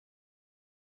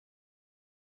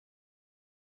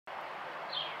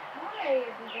Hi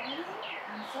everybody,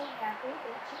 I'm so happy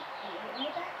that you're here in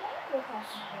the backyard with us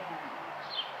again.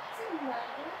 It's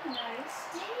another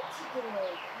nice day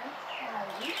today. I'm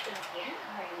cloudy, it's getting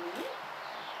rainy.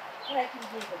 But I can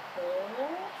hear the birds.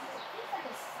 It feels like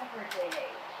a summer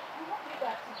day. I hope you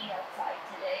got to be outside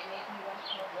today. Maybe you went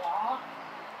for a walk.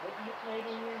 Maybe you played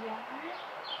in your yard.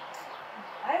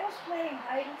 I was playing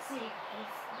hide and seek with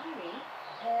Spotty,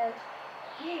 and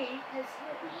he has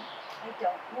hidden. I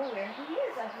don't know where he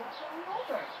is. I've looked all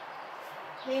over.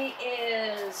 He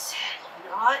is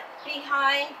not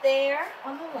behind there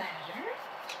on the ladder.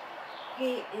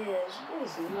 He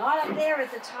is not up there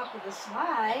at the top of the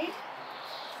slide.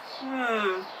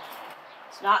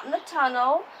 It's not in the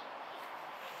tunnel.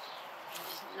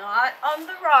 He's not on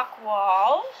the rock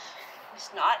wall. He's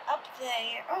not up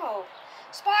there. Oh,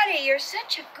 Spotty, you're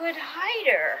such a good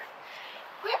hider.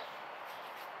 Where?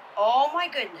 Oh my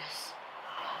goodness.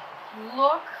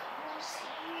 Look who's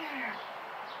here.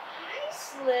 Hi,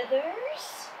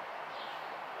 Slithers.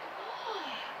 Oh,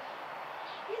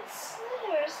 it's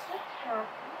Slithers, the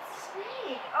purple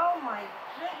snake. Oh my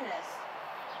goodness.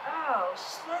 Oh,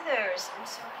 Slithers, I'm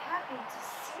so happy to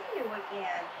see you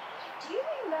again. Do you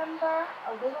remember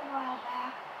a little while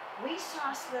back, we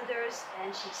saw Slithers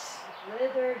and she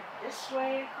slithered this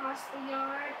way across the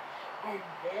yard, and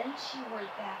then she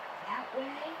went back that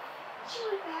way? She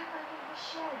went back under the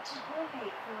shed to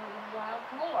hibernate for a little while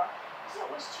more, because it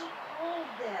was too cold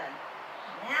then.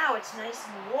 Now it's nice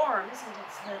and warm, isn't it,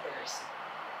 Slithers?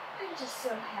 I'm just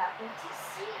so happy to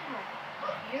see her.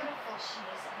 How beautiful she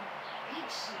is and how big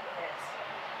she is.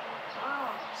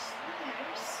 Oh,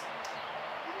 Slithers.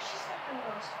 Oh, she's got the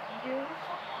most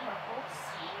beautiful purple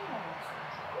scales.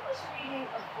 I was reading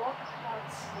a book about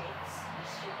snakes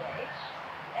yesterday,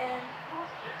 and there were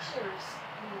pictures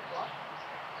in the book.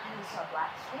 And we saw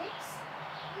black snakes,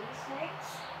 blue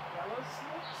snakes, yellow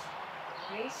snakes,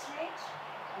 gray snakes,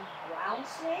 and brown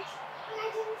snakes. But I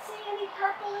didn't see any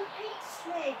purple and pink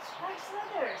snakes like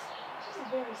Slithers. She's a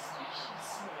very special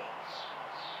snake.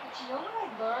 But you know what I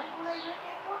learned when I read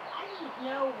that book? I didn't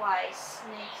know why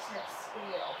snakes have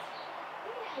scales.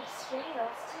 They have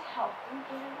scales to help them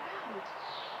get around.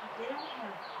 But they don't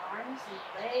have arms and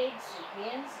legs and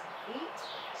hands and feet,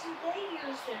 so they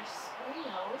use their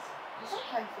scales.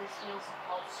 Sometimes their scales are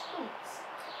called scoots.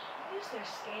 They use their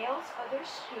scales or their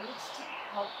scoots to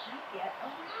help them get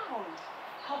around.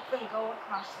 Help them go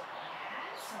across the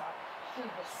grass or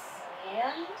through the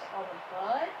sand or the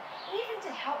mud, and even to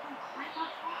help them climb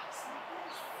up rocks like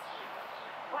this.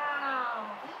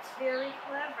 Wow, that's very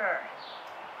clever.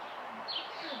 Look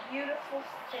at her beautiful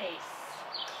face.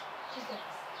 She's got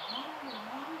this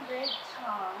long red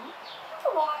tongue.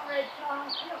 A long red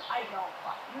tongue. I don't.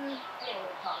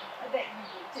 Taylor tongue. I bet you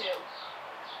do too.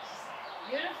 She's got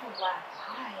beautiful black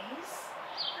eyes,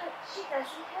 but she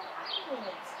doesn't have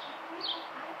eyelids. We have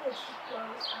eyelids to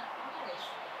close our eyes.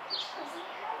 She doesn't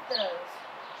have those.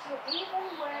 So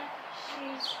even when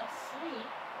she's asleep,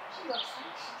 she looks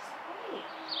like she's awake.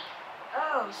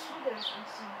 Oh, Slithers, I'm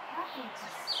so happy to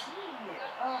see you.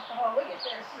 Oh, look at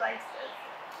this. She likes this.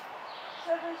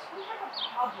 So we have a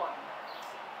problem.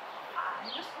 I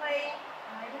was playing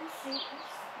hide and seek with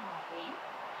Spotty,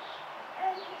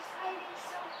 and he's hiding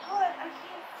so good, I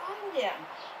can't find him.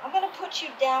 I'm going to put you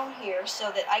down here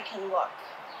so that I can look.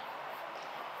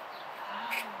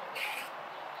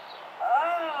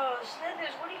 Oh,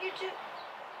 Slithers, what do you do?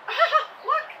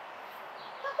 Look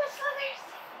what Slithers.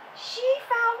 She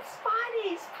found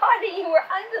Spotty. Spotty, you were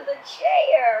under the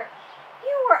chair.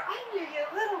 You were under your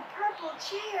little purple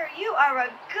chair. You are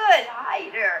a good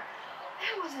hider.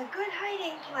 That was a good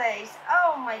hiding place.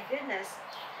 Oh my goodness.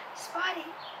 Spotty,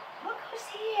 look who's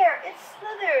here. It's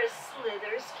Slithers.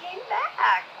 Slithers came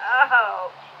back.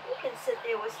 Oh, you can sit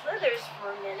there with Slithers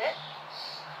for a minute.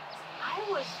 I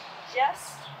was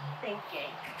just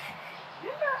thinking.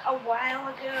 Remember a while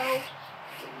ago,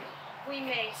 we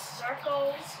made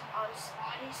circles on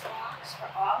Spotty's box for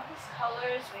all his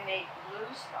colors. We made blue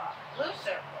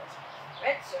circles,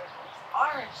 red circles,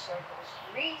 orange circles,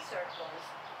 green circles,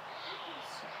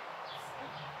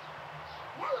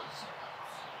 yellow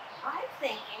circles. I'm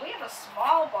thinking we have a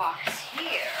small box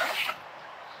here.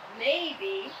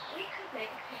 Maybe we could make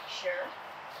a picture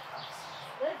of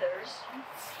Slithers.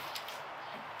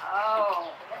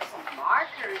 Oh, we have some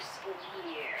markers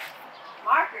in here.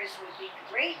 Markers would be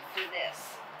great for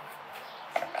this.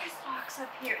 Let's put this box up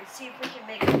here and see if we can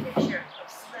make a picture of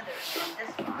Slithers on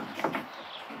this box.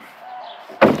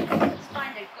 Let's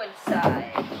find a good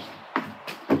side.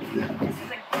 This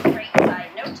is a great side.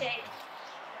 No tape.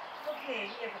 Okay,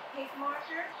 we have a pink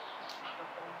marker, a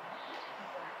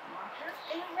black marker,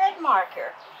 and a red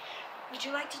marker. Would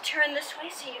you like to turn this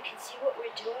way so you can see what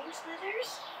we're doing,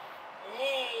 Slithers?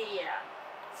 Hey,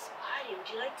 Spotty, would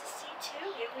you like to see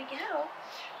too? Here we go.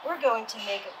 We're going to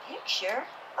make a picture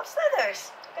of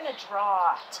Slithers. We're going to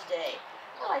draw today.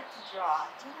 I like to draw.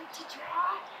 Do you like to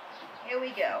draw? Here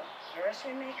we go. First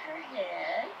we make her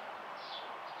head.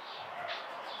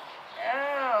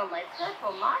 Oh, my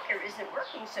purple marker isn't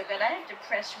working so good. I have to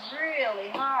press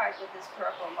really hard with this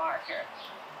purple marker.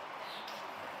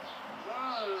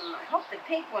 I hope the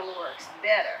pink one works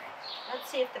better. Let's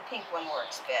see if the pink one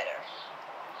works better.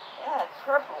 Yeah, the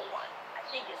purple one, I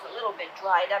think, is a little bit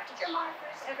dried up. Did your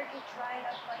markers ever get dried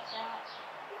up like that?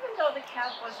 Even though the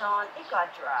cap was on, it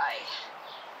got dry.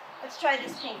 Let's try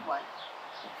this pink one.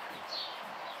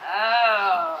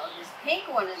 Oh, this pink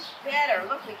one is better.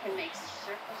 Look, we can make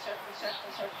circle, circle,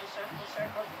 circle, circle, circle,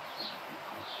 circle.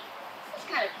 It's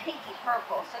kind of pinky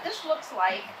purple. So this looks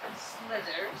like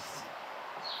Slithers.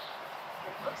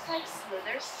 It looks like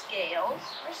Slithers scales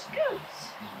or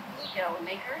scoots. Here we go. We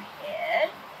make her head.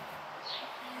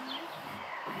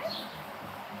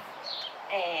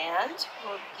 And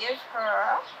we'll give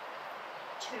her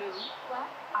 2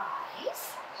 black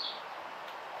eyes.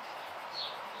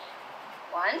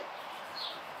 1,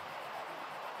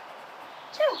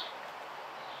 2.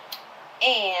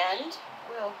 And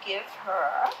we'll give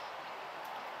her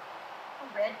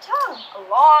a red tongue, a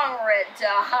long red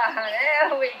tongue.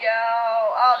 There we go.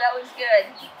 Oh, that looks good.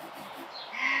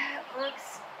 That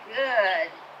looks good.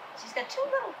 She's got 2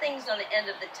 little things on the end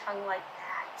of the tongue like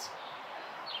that.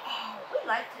 Oh, we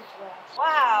like to draw.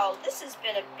 Wow, this has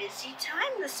been a busy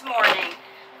time this morning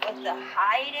with the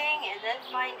hiding and then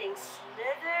finding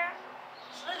Slither.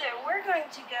 Slither, we're going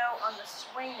to go on the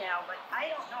swing now, but I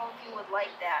don't know if you would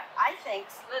like that. I think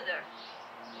Slither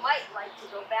might like to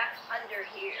go back under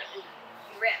here and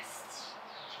rest.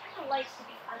 She kind of likes to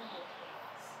be under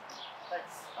things. But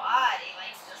Spotty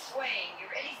likes to swing. You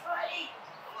ready, Spotty?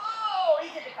 Whoa, he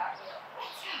did a cartwheel.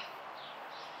 Let's go.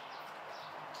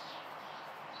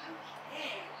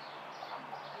 Okay.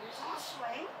 Here's our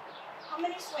swing. How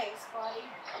many swings, Spotty?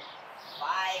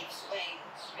 5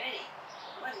 swings. Ready?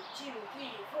 1, 2, 3,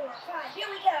 4, 5. Here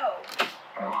we go.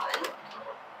 1, 2,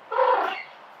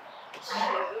 3,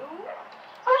 4,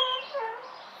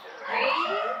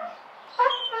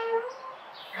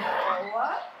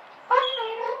 5.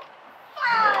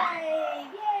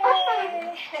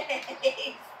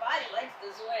 Yay! Spotty likes to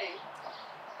swing.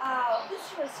 Oh, this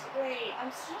was great.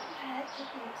 I'm so glad you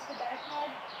came to the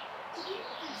backyard to be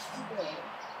with us today.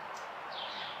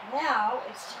 Now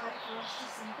it's time for us to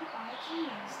say goodbye to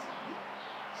Nancy.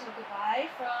 So goodbye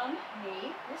from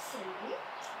me, Miss Cindy,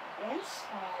 and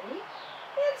Spotty,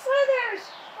 and Slithers,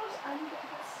 who's under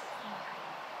the slide.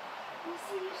 We'll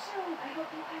see you soon. I hope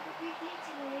you have a great day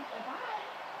today. Bye-bye.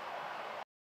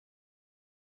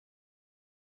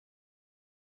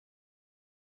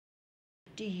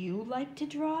 Do you like to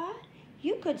draw?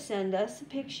 You could send us a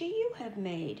picture you have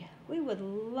made. We would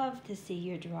love to see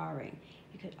your drawing.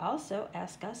 You could also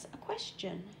ask us a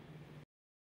question.